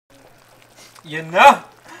Yan na!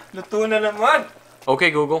 Luto na naman!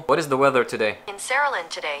 Okay, Google, what is the weather today? In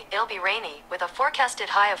Saraland today, it'll be rainy, with a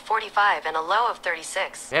forecasted high of 45 and a low of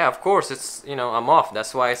 36. Yeah, of course, it's, you know, I'm off.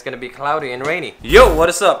 That's why it's gonna be cloudy and rainy. Yo,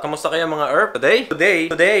 what is up? Kamusta kayo mga Earth? Today?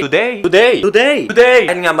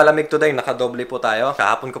 Ayun nga, malamig today. Nakadoble po tayo.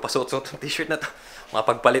 Kahapon ko pa suot-suot yung t-shirt na to.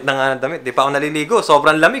 Mapagpalit na nga ng damit. Di pa ako naliligo.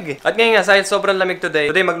 Sobrang lamig eh. At ngayon nga, dahil sobrang lamig today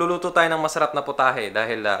magluluto tayo ng masarap na putahe.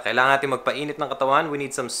 Dahil kailangan natin magpainit ng katawan. We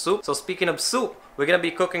need some soup. So speaking of soup, we're gonna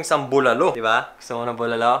be cooking some bulalo. Diba? Gusto mo ng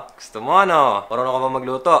bulalo? Gusto mo ano? Marunong ka ba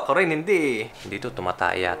magluto? Ako rin, hindi. Dito,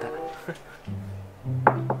 tumatay yata.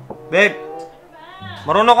 Babe!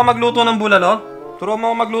 Marunong ka magluto ng bulalo? Turo mo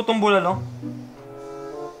ako maglutong bulalo.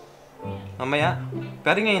 Mamaya.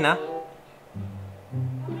 Pwede ngayon ha?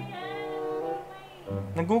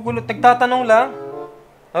 Nagugulot. Nagtatanong lang.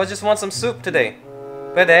 I just want some soup today.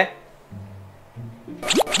 Pwede?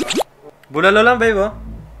 Bulalo lang, babe, oh.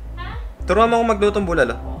 Turuan mo ako maglutong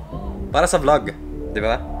bulalo. Para sa vlog. Di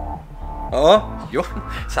ba? Oo. Yun.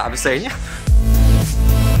 Sabi sa inyo.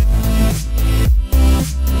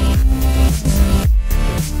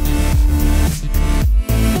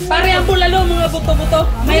 Pare, ang bulalo, mga buto-buto.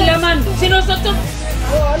 May laman.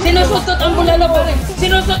 Sinusutot ang bulalo, pare.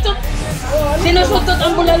 Sinusutot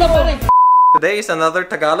ang bulalo, pare. Today is another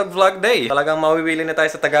Tagalog vlog day. Talagang mawiwili na tayo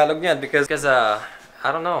sa Tagalog niyan because I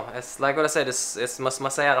don't know. It's like what I said, it's mas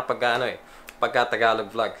masaya kapag pagka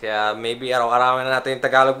Tagalog vlog. Kaya maybe araw-arawan na natin yung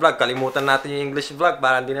Tagalog vlog. Kalimutan natin yung English vlog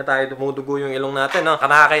para hindi na tayo dumudugo yung ilong natin, no?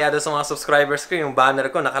 Nakakaya doon sa mga subscribers ko, yung banner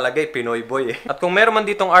ko nakalagay Pinoy boy eh. At kung meron man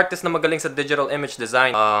ditong artist na magaling sa digital image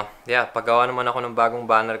design, yeah, paggawa naman ako ng bagong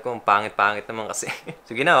banner ko. Ang pangit-pangit naman kasi.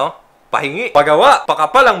 Sige na, oh. Pahingi. Pagawa.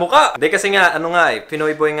 Pakapal ang muka. Hindi kasi nga,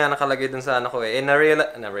 Pinoy boy nga nakalagay dun sa ko eh.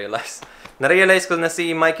 Na-realize ko na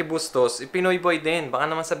si Mikey Bustos, Pinoy boy din. Baka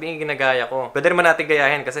naman sabihin ginagaya ko. Pwede naman natin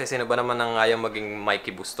gayahin kasi sino ba naman ang ayaw maging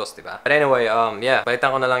Mikey Bustos, diba? But anyway, yeah.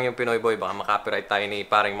 Palitan ko na lang yung Pinoy boy. Baka makapiright tayo ni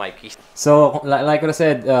paring Mikey. So, like what I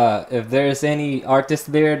said, if there's any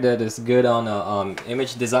artist there that is good on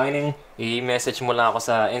image designing, i-message mo lang ako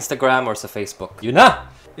sa Instagram or sa Facebook. Yun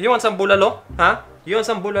na! You want some bulalo? Huh? You want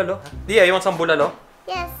some bulalo? Dia, you want some bulalo?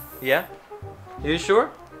 Yes. Yeah? You sure?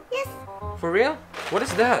 Yes. For real? What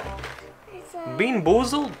is that? Bean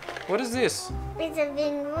boozled? What is this? It's a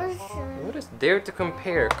bean boozled. What is dare to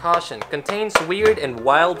compare? Caution. Contains weird and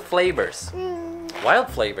wild flavors. Wild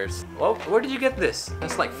flavors? Well, where did you get this?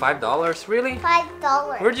 That's like $5, really?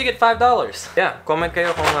 $5. Where'd you get $5? Yeah, comment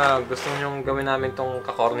kayo kung gusto nyong gawin namin tong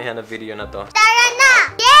kakornihan na video na to. Tara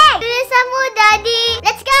na! Yay! Bilisan mo, Daddy!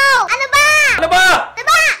 Let's go! Ano ba? Ano ba?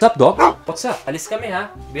 What's up, dog? What's up? Alis kami,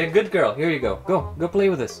 ha? Be a good girl. Here you go. Go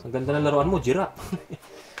play with this. Ang ganda na laruan mo, giraffe.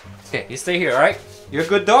 Okay, you stay here, alright? You're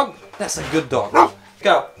a good dog? That's a good dog.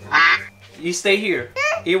 Go. You stay here.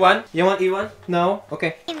 Iwan? You want Iwan? No?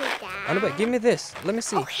 Okay. Give me that. Ano ba? Give me this. Let me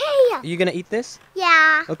see. Okay. Are you gonna eat this?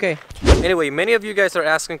 Yeah. Okay. Anyway, many of you guys are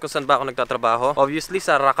asking kung saan ba ako nagtatrabaho. Obviously,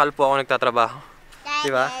 sa Rakal po ako nagtatrabaho.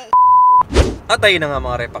 Diba? At ayun na nga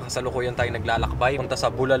mga repa, kasalukuyan tayo naglalakbay. Punta sa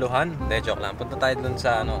Bulaluhan. Hindi, joke lang. Punta tayo dun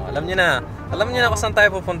sa Alam niyo na kung saan tayo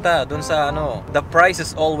pupunta. Dun sa The price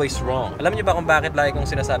is always wrong. Alam niyo ba kung bakit lagi kong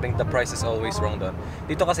sinasabing the price is always wrong doon?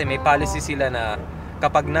 Dito kasi may policy sila na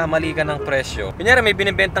kapag namali ka ng presyo, kunyari may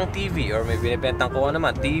binibentang TV or may binibentang kung ano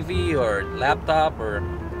naman, TV or laptop or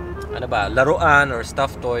laruan or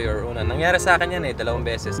stuffed toy or nangyari sa akin yan 2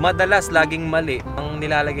 beses. Madalas laging mali ang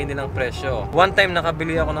nilalagay nilang presyo. One time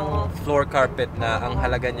nakabili ako ng floor carpet na ang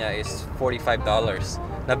halaga niya is $45.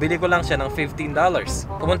 Nabili ko lang siya ng $15.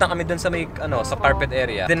 Pumunta kami dun sa may sa carpet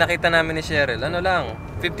area. Then nakita namin ni Cheryl,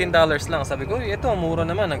 $15 lang. Sabi ko, ito mura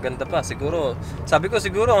naman, ang ganda pa. Siguro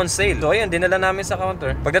on sale. So ayun, dinala namin sa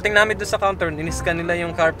counter. Pagdating namin dun sa counter, iniscan nila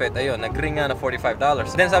yung carpet. Ayun, nag-ring nga na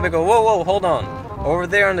 $45. Then sabi ko, whoa, hold on. Over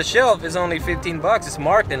there on the shelf is only $15. It's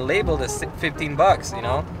marked and labeled as $15, you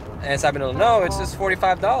know? And sabi nila, no, it's just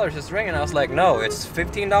 $45 this ring. And I was like, no, it's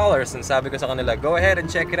 $15. And sabi ko sa kanila, go ahead and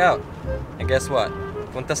check it out. And guess what?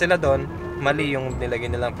 Punta sila doon, mali yung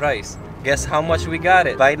nilagay nilang price. Guess how much we got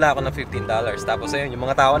it? Bayad lang ako ng $15. Tapos ayun, yung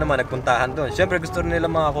mga tao naman nagpuntahan doon. Siyempre gusto nila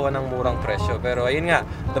makakuha ng murang presyo. Pero ayun nga,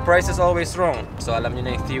 the price is always wrong. So alam niyo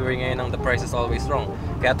na yung theory ngayon ng the price is always wrong.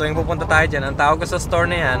 Kaya tuwing pupunta tayo dyan, ang tawag ko sa store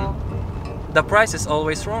na yan, the price is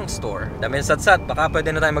always wrong store. Dami satsat, baka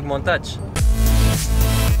pwede na tayo mag-montage.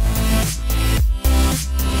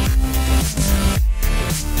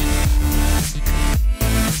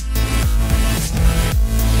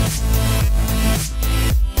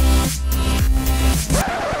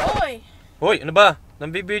 Hoy, ano ba?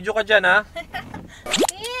 Nambibideo ka dyan, ha?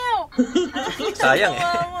 Sayang eh.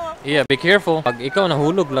 Yeah, be careful. Pag ikaw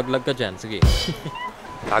nahulog, laglag ka dyan. Sige.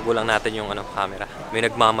 Tago lang natin yung camera. May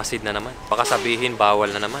nagmamasid na naman. Baka sabihin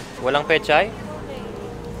bawal na naman. Walang pechay?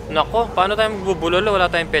 Nako, paano tayo magbubulalo? Wala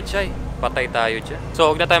tayong pechay. Patay tayo dyan. So,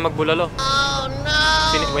 huwag na tayo magbulalo. Oh,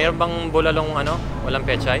 no! Mayroon bang bulalong walang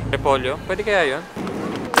pechay? Repolyo? Pwede kaya yun?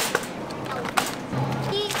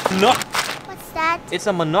 Manok! What's that? It's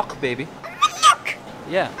a manok, baby. Manok!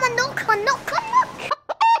 Yeah. Manok!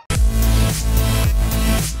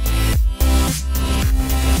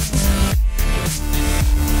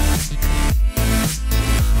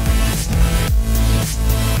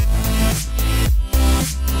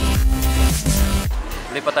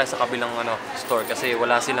 Pa tayo sa kabilang store kasi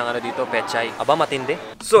wala silang dito pechay. Aba matindi.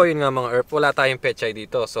 So yun nga mga ERP, wala tayong pechay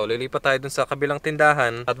dito. So lilipat tayo dun sa kabilang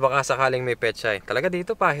tindahan at baka sakaling may pechay. Talaga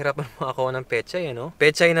dito pahirapan mo ako ng pechay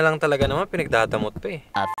Pechay na lang talaga naman, pinagdadamot pa eh.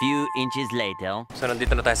 A few inches later. So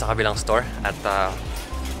nandito na tayo sa kabilang store at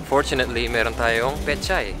fortunately meron tayong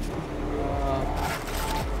pechay.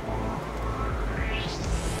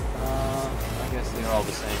 I guess they're all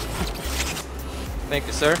the same. Thank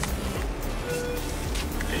you, sir.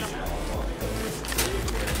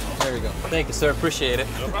 There we go. Thank you, sir. Appreciate it.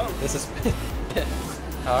 No problem. This is...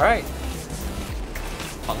 Alright.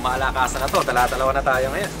 Pang malakasan na to. Dala-dalawa na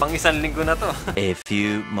tayo ngayon. Pang isang linggo na to. A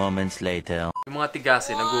few moments later. Yung mga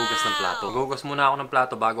tigasin, naghugas ng plato. Naghugas muna ako ng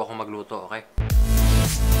plato bago ako magluto, okay?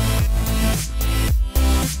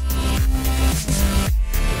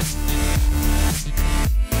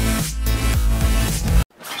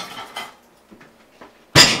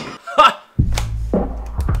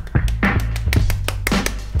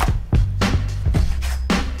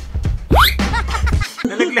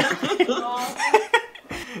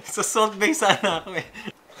 Sa salt bay sana ako eh.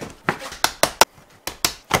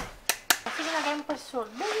 Sige, lagay mo pa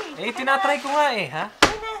salt bay. Eh, tinatry ko nga eh, ha?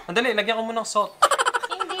 Andali, lagyan ko muna ng salt.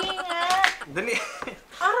 Hindi nga. Dali.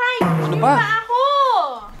 Aray! Ano yung ba? pa ako!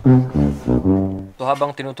 So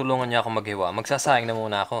habang tinutulungan niya ako maghiwa, magsasayang na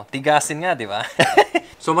muna ako. Tigasin nga, di ba?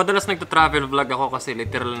 So madalas nagta-travel vlog ako kasi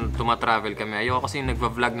literal tumatravel kami. Ayoko kasi yung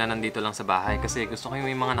nagva-vlog na nandito lang sa bahay kasi gusto ko yung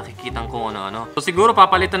may mga nakikitang kung ano-ano. So siguro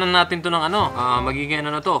papalitan na natin to ng magiging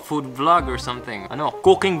to, food vlog or something.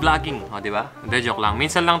 Cooking vlogging, di ba? Hindi, joke lang.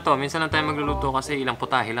 Minsan lang tayo magluluto kasi ilang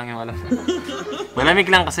putahe lang yung alam. Malamig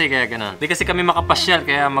lang kasi kaya ganun. Di kasi kami makapasyal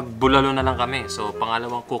kaya magbulalo na lang kami. So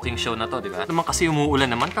pangalawang cooking show na to, di ba? Naman kasi umuulan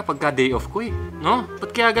naman kapag day off ko eh. No?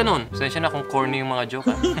 Ba't kaya ganun? Sensya na kung corny yung mga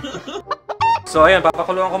joke, ha? So ayan,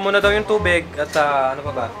 papakuluan ko muna daw yung tubig at ano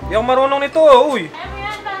pa ba? Hindi ako marunong nito, uy! Ano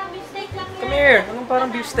yan? Parang beefsteak lang yan. Come here! Anong parang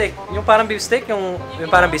beefsteak? Yung parang beefsteak? Yung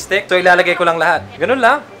parang beefsteak? So ilalagay ko lang lahat. Ganun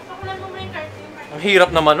lang. Pakulan mo muna yung curtain. Ang hirap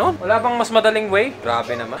naman nun. Wala bang mas madaling way?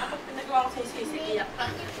 Grabe naman. Nagawa ko sa sisig, iyak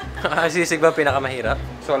ka. Sisig ba pinakamahirap?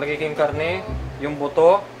 So lagay ko yung karne, yung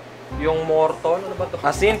buto, yung morton, ano ba to?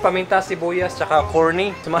 Asin, paminta, sibuyas, tsaka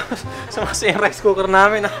corny. Sumasa yung rice cooker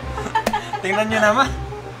namin, ha? Tingnan nyo naman.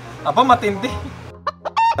 Aba, matindi.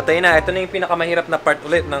 Patay na, ito na yung pinakamahirap na part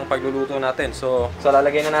ulit ng pagluluto natin. So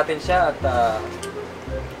lalagay na natin siya at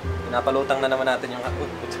pinapalutang na naman natin yung...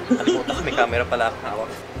 Kalimutan ko, may camera pala akong hawak.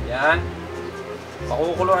 Yan.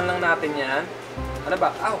 Pakukuluan lang natin yan. Ano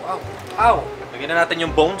ba? Ow, ow, ow! Lagyan na natin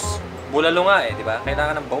yung bones. Bulalo nga eh, di ba?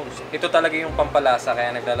 Kailangan ng bones. Ito talaga yung pampalasa,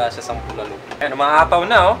 kaya nagdala siya sa bulalo. Ayan, umaapaw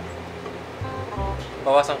na, oh.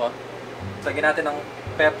 Bawasan ko. Lagyan natin ng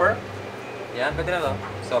pepper. Yan, pwede na to.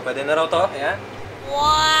 So, pwede na raw to. Ayan.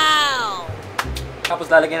 Wow! Tapos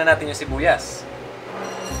lalagyan na natin yung sibuyas.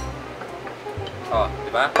 Oh,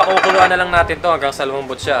 di ba? Pakukuluan na lang natin to hanggang sa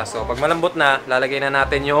lumambot siya. So, pag malambot na, lalagay na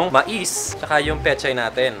natin yung mais, tsaka yung pechay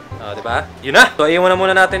natin. Oh, di ba? Yun na! So, iwan na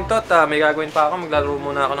muna natin to at may gagawin pa ako. Maglalaro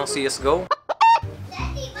muna ako ng CSGO.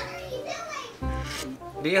 Daddy, what are you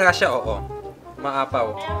doing? Di nga siya, oo. Maapaw.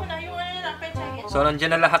 Ayaw mo na, yung ano na, pechay. So,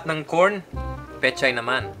 nandiyan na lahat ng corn. Pechay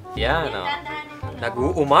naman. Yan, oh. Dandahanin mo lang.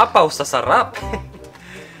 Nag-uumapaw sa sarap.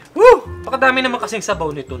 Woo! Pakadami naman kasing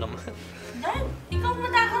sabaw nito naman. Dan, ikaw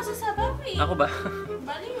matakaw sa sabaw eh. Ako ba?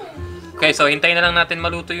 Baliw. Okay, so hintayin na lang natin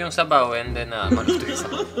maluto yung sabaw and then maluto yung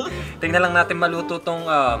sabaw. Hintayin na lang natin maluto tong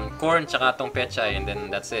corn tsaka tong pechay and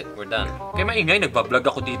then that's it. We're done. Okay, maingay. Nagbablog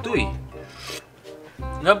ako dito eh.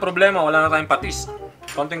 No problema. Wala na tayong patis.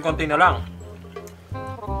 Konting-konti na lang.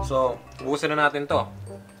 So, buusin na natin to.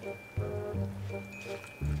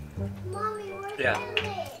 Mommy, where's Yeah.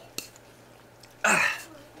 it?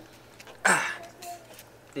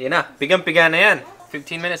 Yan na. Pigang-piga na yan.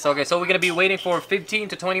 15 minutes. Okay, so we're gonna be waiting for 15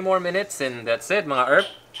 to 20 more minutes and that's it, mga ERP.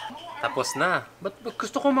 Tapos na. Ba't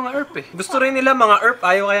gusto ko mga ERP eh? Gusto rin nila mga ERP.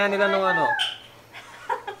 Ayaw kaya nila nung ano.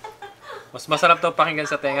 Mas masarap daw pakinggan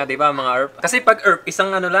sa tenga, di ba, mga ERP? Kasi pag ERP,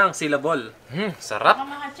 isang ano lang, syllable. Sarap. Baka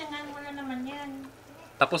makatsanan mo na naman yan.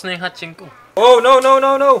 Tapos na yung hatching ko. Oh, no, no,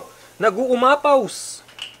 no, no! Nag-uumapaws!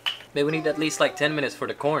 Babe, we need at least like 10 minutes for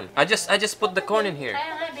the corn. I just put the corn in here.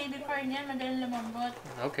 Kaya nga, baby corn yan. Madaling lumambot.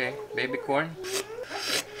 Okay, baby corn.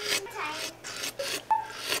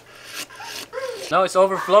 No, it's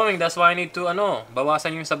overflowing. That's why I need to,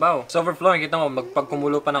 bawasan yung sabaw. It's overflowing. Kita mo,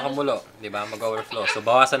 magpagkumulo pa ng kumulo. Diba? Mag-overflow. So,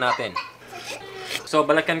 bawasan natin. So,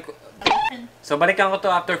 balikan ko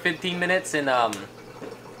to after 15 minutes and,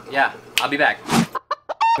 yeah, I'll be back.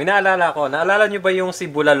 May naalala ko. Naalala nyo ba yung si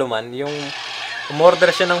Bulalo man? Yung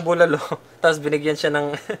umorder siya ng bulalo. Tapos binigyan siya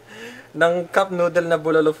ng cup noodle na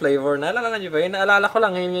bulalo flavor. Naalala nyo ba yun? Naalala ko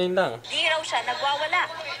lang. Ngayon lang. Di raw siya nagwawala.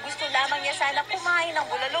 Gusto lamang niya sana kumain ng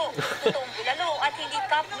bulalo. Totoong bulalo at hindi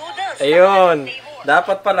cup noodles. Ayun.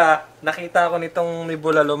 Dapat pala, nakita ko nitong ni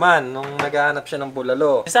Bulalo man nung naghahanap siya ng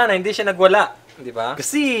bulalo. Sana hindi siya nagwala. Di ba?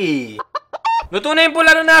 Kasi luto na yung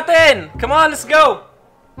bulalo natin! Come on, let's go!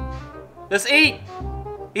 Let's eat!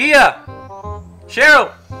 Iya! Cheryl!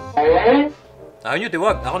 Ayaw nyo,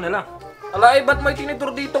 diwag. Ako na lang. Alay, ba't may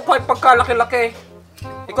tinitur dito kahit pagkalaki-laki?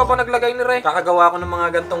 Ikaw pa naglagay ni Ray. Kakagawa ko ng mga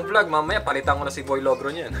gantong vlog. Mamaya, palitan ko na si Boy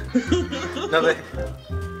Logro niyan. Nabe?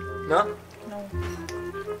 No? No.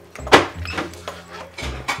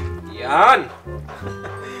 Yan!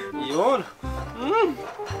 Yun!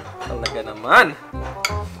 Talaga naman.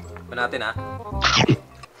 Ba natin, ha?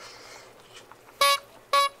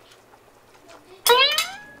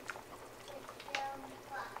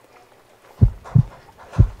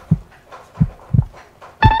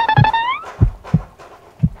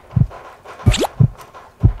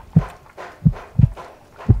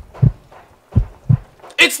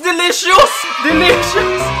 It's delicious!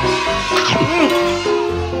 Delicious!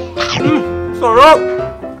 Sarap!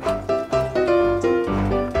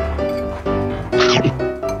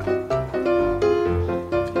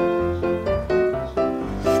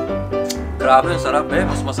 Grabe, ang sarap eh.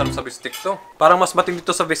 Mas masarap sa bistik to. Parang mas matindi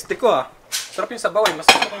to sa bistik ko ah. Sarap yung sabaw eh. Mas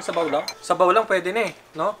sarap yung sabaw lang. Sabaw lang pwede na eh.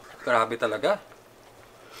 No? Grabe talaga.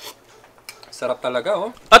 Sarap talaga,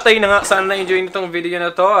 oh. At ayun na nga, sana na-enjoy nitong video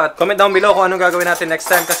na to. At comment down below kung anong gagawin natin next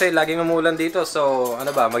time kasi laging umulan dito. So,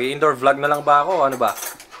 ano ba? Mag-indoor vlog na lang ba ako? Ano ba?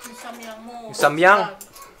 Yung samyang mo. Yung samyang?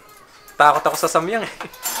 Takot ako sa samyang eh.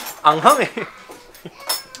 Anghang eh.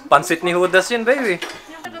 Pansit ni Judas yun, baby.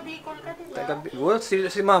 Yung taga-Bicol ka, diba? Well,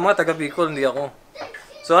 si mama, taga-Bicol, hindi ako.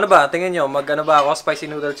 So, ano ba? Tingin nyo, mag-ano ba ako? Spicy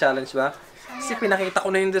noodle challenge ba? Kasi pinakita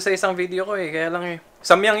ko na yun sa isang video ko eh. Kaya lang eh.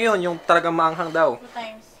 Samyang yun, yung talagang maanghang daw. 2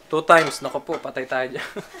 times. 2 times. Naku po, patay tayo dyan.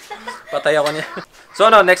 Patay ako niya.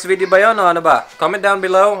 So ano, next video ba yun o ano ba? Comment down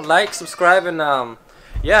below, like, subscribe, and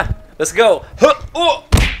yeah, let's go!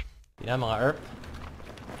 Yan mga ERP.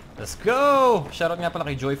 Let's go! Shoutout nga pala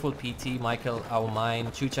kay Joyful PT, Michael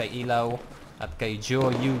Aumain, Chuchay Ilaw, at kay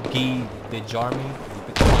Joe Yugi Dejarmi.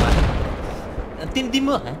 Antindi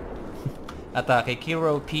mo, ha? At kay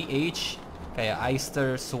Kiro PH, kay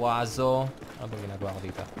Eister Suazo. Ano ba ginagawa ko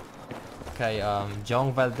dito? Kay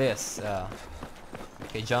Jong Valdez,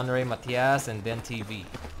 kay John Ray Matias, and then TV.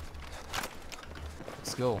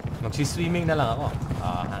 Let's go. Magsi-swimming na lang ako.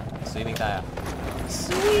 Swimming tayo.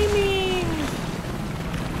 Swimming!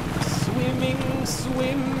 Swimming,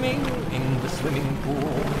 swimming in the swimming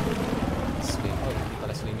pool. Oh, hindi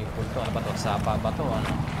pala swimming pool to. Ano ba to? Sapa ba to? Ano?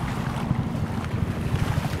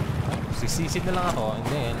 Sisisid na lang ako, and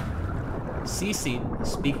then sisid.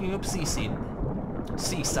 Speaking of sisid,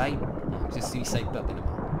 seaside. Seaside to, tinan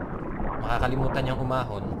mo. Makakalimutan niyang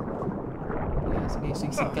umahon. Ayan, sige,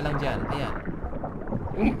 sisid ka lang dyan. Ayan.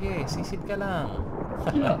 Sige, sisid ka lang.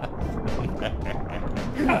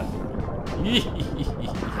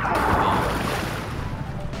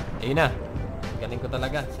 Ayun na. Galing ko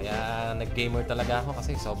talaga. Kaya nag-gamer talaga ako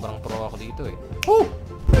kasi sobrang pro ako dito eh. Woo!